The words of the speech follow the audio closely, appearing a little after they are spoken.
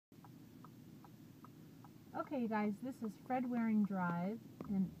Okay, you guys, this is Fred Waring Drive,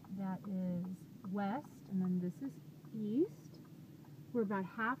 and that is west, and then this is east. We're about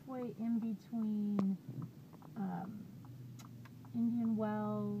halfway in between Indian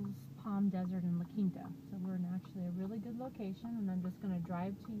Wells, Palm Desert, and La Quinta. So we're in actually a really good location, and I'm just going to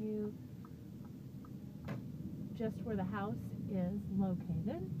drive to you just where the house is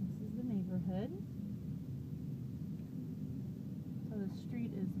located. This is the neighborhood. So the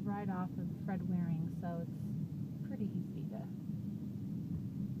street is right off of Fred Waring, so it's pretty easy to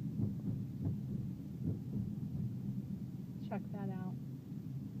check that out.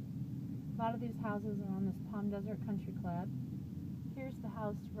 A lot of these houses are on this Palm Desert Country Club. Here's the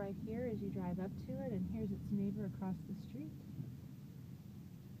house right here as you drive up to it, and here's its neighbor across the street.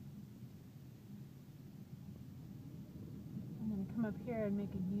 I'm going to come up here and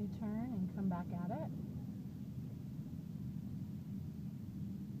make a U-turn and come back at it.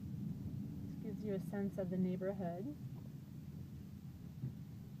 This gives you a sense of the neighborhood.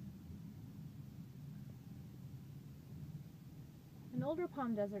 An older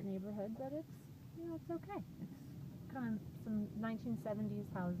Palm Desert neighborhood, but it's, you know, it's okay. It's kind of some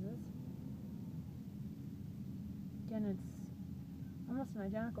 1970s houses. Again, it's almost an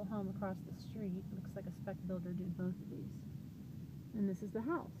identical home across the street. Looks like a spec builder did both of these. And this is the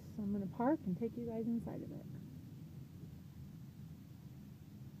house. So I'm going to park and take you guys inside of it.